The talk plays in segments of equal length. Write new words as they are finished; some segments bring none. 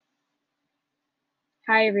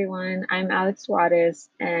Hi, everyone. I'm Alex Juarez,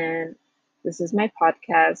 and this is my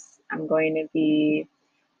podcast. I'm going to be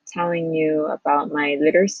telling you about my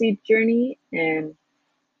literacy journey and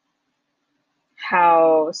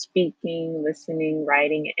how speaking, listening,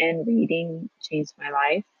 writing, and reading changed my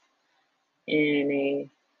life in a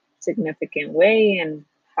significant way and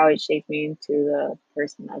how it shaped me into the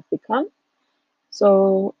person I've become.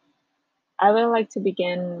 So, I would like to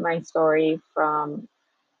begin my story from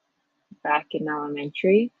back in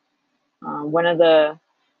elementary. One of the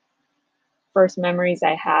first memories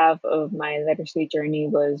I have of my literacy journey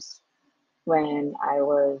was when I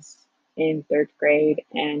was in third grade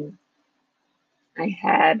and I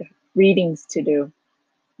had readings to do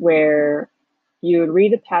where you would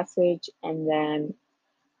read a passage and then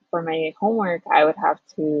for my homework I would have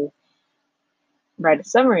to write a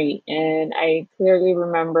summary. And I clearly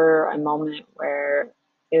remember a moment where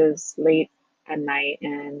it was late at night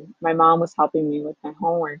and my mom was helping me with my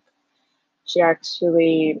homework. She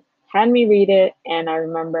actually had me read it, and I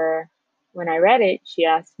remember when I read it, she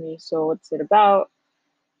asked me, "So, what's it about?"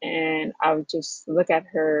 And I would just look at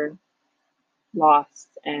her lost,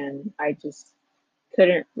 and I just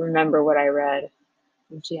couldn't remember what I read.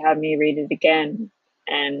 And she had me read it again,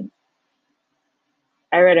 and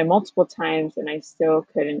I read it multiple times, and I still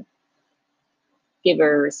couldn't give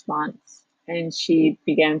her a response. And she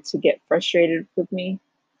began to get frustrated with me.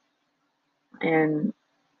 And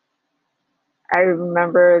I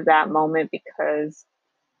remember that moment because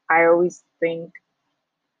I always think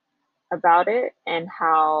about it and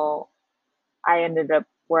how I ended up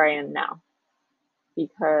where I am now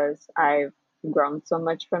because I've grown so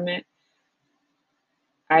much from it.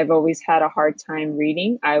 I've always had a hard time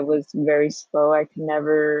reading. I was very slow. I could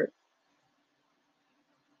never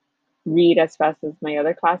read as fast as my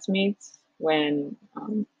other classmates when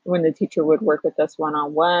the teacher would work with us one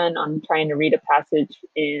on one on trying to read a passage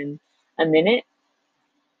in a minute,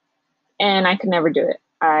 and I could never do it.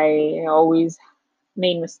 I always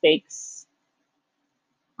made mistakes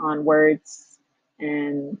on words,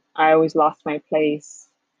 and I always lost my place.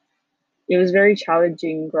 It was very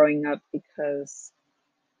challenging growing up because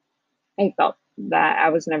I felt that I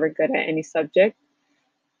was never good at any subject.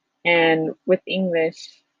 And with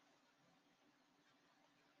English,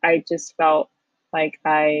 I just felt like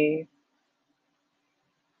I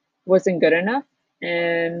wasn't good enough.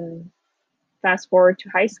 And fast forward to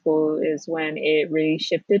high school is when it really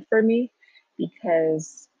shifted for me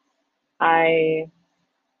because I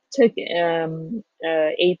took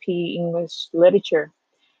AP English literature,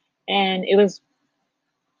 and it was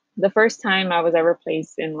the first time I was ever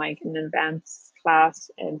placed in like an advanced class,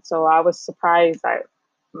 and so I was surprised I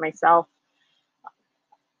myself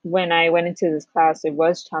when I went into this class. It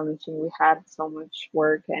was challenging. We had so much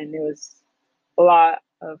work, and it was a lot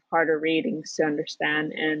of harder readings to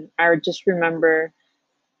understand. And I just remember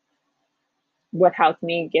what helped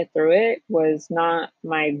me get through it was not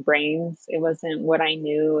my brains. It wasn't what I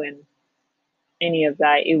knew and any of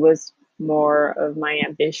that. It was more of my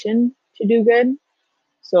ambition to do good.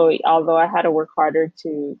 So although I had to work harder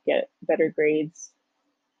to get better grades,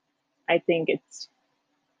 I think it's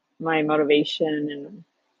my motivation and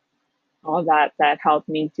all that that helped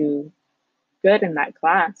me do good in that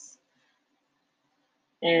class.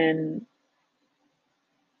 And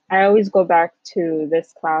I always go back to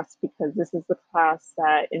this class because this is the class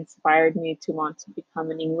that inspired me to want to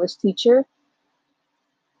become an English teacher.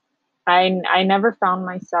 I never found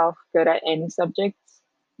myself good at any subjects,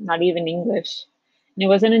 not even English. And it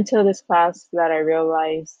wasn't until this class that I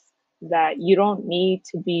realized that you don't need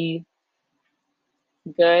to be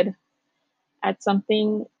good at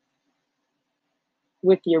something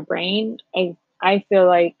with your brain. I feel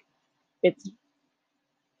like it's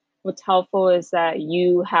what's helpful is that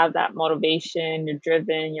you have that motivation, you're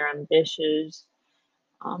driven, you're ambitious.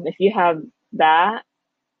 If you have that,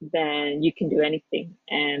 then you can do anything.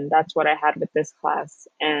 And that's what I had with this class.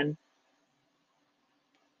 And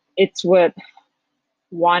it's what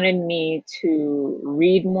wanted me to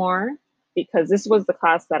read more because this was the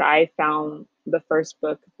class that I found the first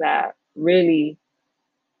book that really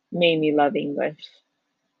made me love English.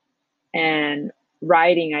 And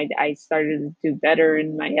writing, I started to do better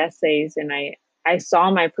in my essays, and I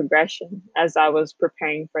saw my progression as I was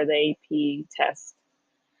preparing for the AP test.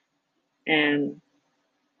 And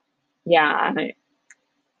yeah,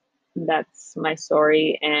 that's my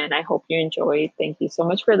story, and I hope you enjoyed. Thank you so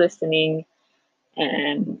much for listening.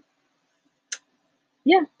 And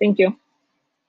yeah, thank you.